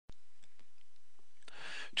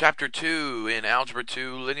Chapter 2 in Algebra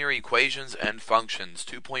 2, Linear Equations and Functions.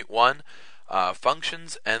 2.1,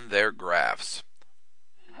 Functions and their Graphs.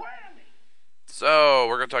 So,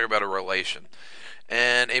 we're going to talk about a relation.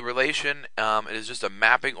 And a relation is just a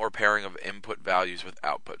mapping or pairing of input values with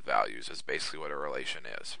output values, is basically what a relation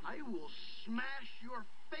is. I will smash your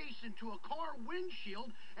face into a car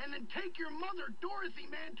windshield and then take your mother, Dorothy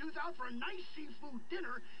Mantooth, out for a nice seafood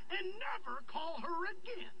dinner and never call her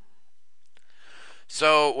again.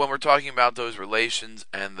 So when we're talking about those relations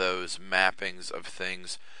and those mappings of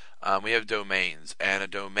things, we have domains, and a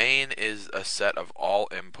domain is a set of all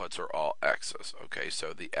inputs or all x's. Okay,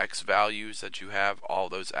 so the x values that you have, all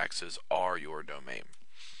those x's are your domain.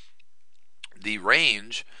 The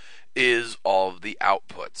range is all of the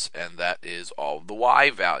outputs, and that is all of the y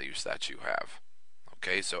values that you have.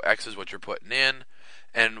 Okay, so x is what you're putting in,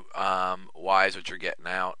 and y is what you're getting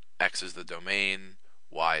out. X is the domain,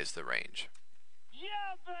 y is the range.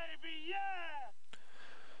 Yeah, baby, yeah!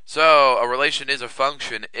 So, a relation is a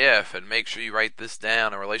function if, and make sure you write this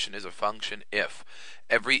down, a relation is a function if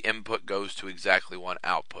every input goes to exactly one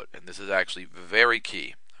output. And this is actually very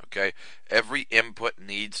key, okay? Every input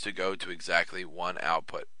needs to go to exactly one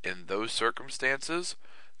output. In those circumstances,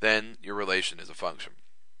 then your relation is a function.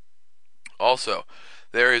 Also,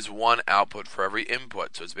 there is one output for every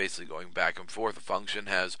input, so it's basically going back and forth. A function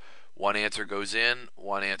has one answer goes in,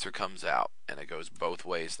 one answer comes out, and it goes both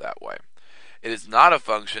ways that way. It is not a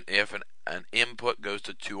function if an input goes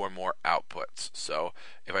to two or more outputs. So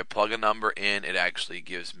if I plug a number in, it actually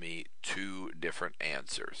gives me two different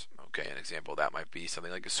answers. Okay, an example of that might be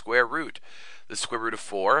something like a square root. The square root of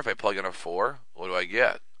 4, if I plug in a 4, what do I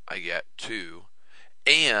get? I get 2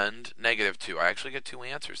 and -2. I actually get two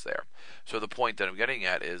answers there. So the point that I'm getting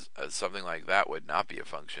at is something like that would not be a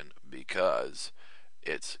function because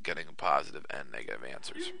it's getting positive and negative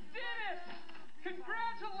answers. You did it!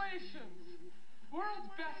 Congratulations! World's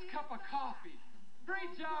best cup of coffee.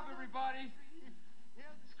 Great job, everybody.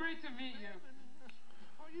 It's great to meet you.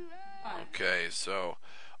 Okay, so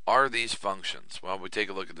are these functions? Well, we take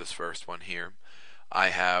a look at this first one here. I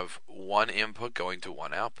have one input going to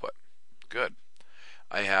one output. Good.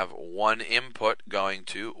 I have one input going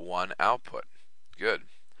to one output. Good.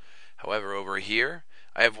 However, over here,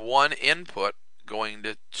 I have one input going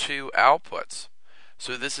to two outputs.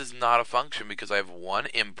 So this is not a function because I have one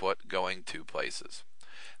input going two places.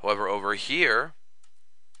 However, over here,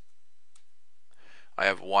 I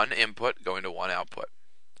have one input going to one output.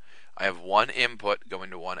 I have one input going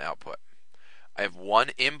to one output. I have one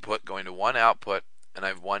input going to one output, and I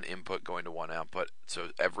have one input going to one output.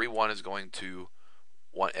 So every one is going to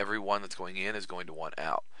one. Every one that's going in is going to one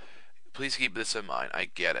out. Please keep this in mind. I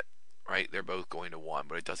get it. Right? They're both going to 1,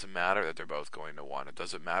 but it doesn't matter that they're both going to 1. It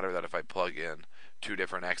doesn't matter that if I plug in two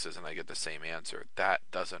different x's and I get the same answer. That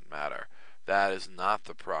doesn't matter. That is not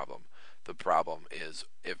the problem. The problem is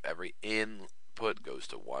if every input goes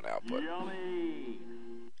to one output. Yummy.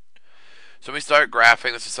 So we start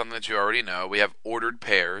graphing. This is something that you already know. We have ordered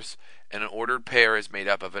pairs, and an ordered pair is made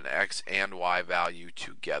up of an x and y value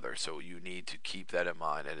together. So you need to keep that in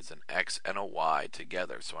mind. It is an x and a y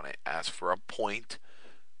together. So when I ask for a point,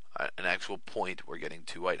 an actual point, we're getting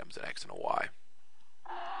two items, an x and a y.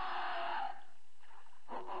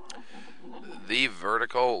 The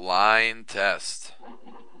vertical line test.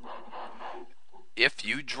 If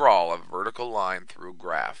you draw a vertical line through a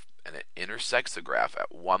graph and it intersects the graph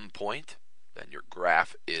at one point, then your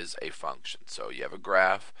graph is a function. So you have a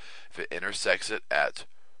graph, if it intersects it at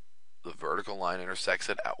the vertical line intersects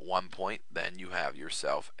it at one point, then you have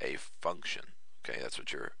yourself a function. Okay, that's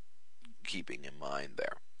what you're keeping in mind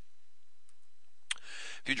there.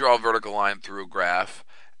 If you draw a vertical line through a graph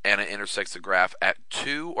and it intersects the graph at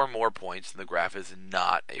two or more points, then the graph is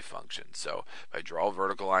not a function. So if I draw a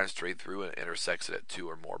vertical line straight through and it intersects it at two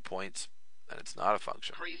or more points, then it's not a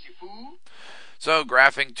function. Crazy fool. So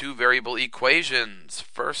graphing two variable equations.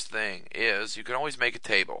 First thing is you can always make a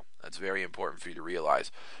table. That's very important for you to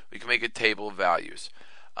realize. You can make a table of values.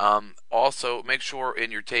 Also, make sure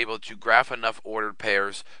in your table that you graph enough ordered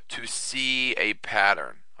pairs to see a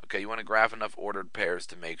pattern. Okay, you want to graph enough ordered pairs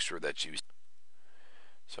to make sure that you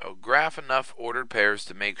graph enough ordered pairs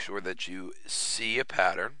to make sure that you see a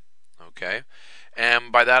pattern. Okay,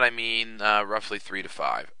 and by that I mean roughly 3 to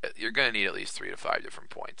 5. You're going to need at least 3 to 5 different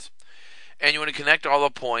points. And you want to connect all the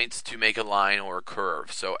points to make a line or a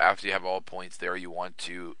curve. So after you have all points there, you want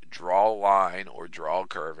to draw a line or draw a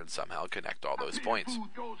curve and somehow connect all those points.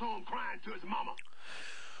 Goes home crying to his mama.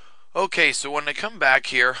 Okay, so when I come back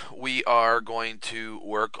here, we are going to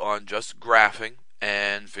work on just graphing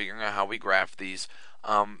and figuring out how we graph these.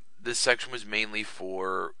 this section was mainly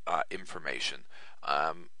for information.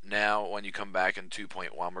 Now, when you come back in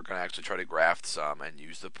 2.1, we're going to actually try to graph some and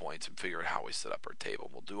use the points and figure out how we set up our table.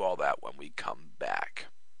 We'll do all that when we come back.